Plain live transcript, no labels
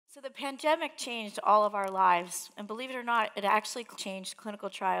So the pandemic changed all of our lives, and believe it or not, it actually changed clinical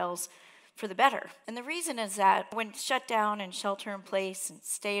trials for the better. And the reason is that when shutdown and shelter in place and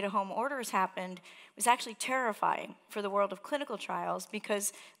stay at home orders happened, it was actually terrifying for the world of clinical trials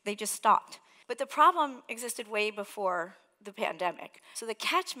because they just stopped. But the problem existed way before the pandemic. So the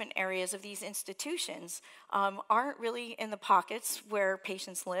catchment areas of these institutions aren't really in the pockets where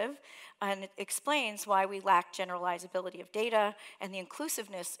patients live, and it explains why we lack generalizability of data and the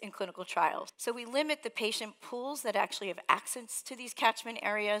inclusiveness in clinical trials. So we limit the patient pools that actually have access to these catchment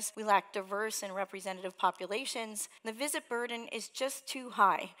areas. We lack diverse and representative populations. The visit burden is just too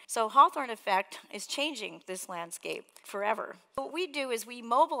high. So Hawthorne effect is changing this landscape forever. What we do is we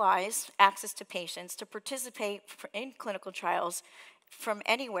mobilize access to patients to participate in clinical trials from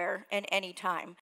anywhere and anytime.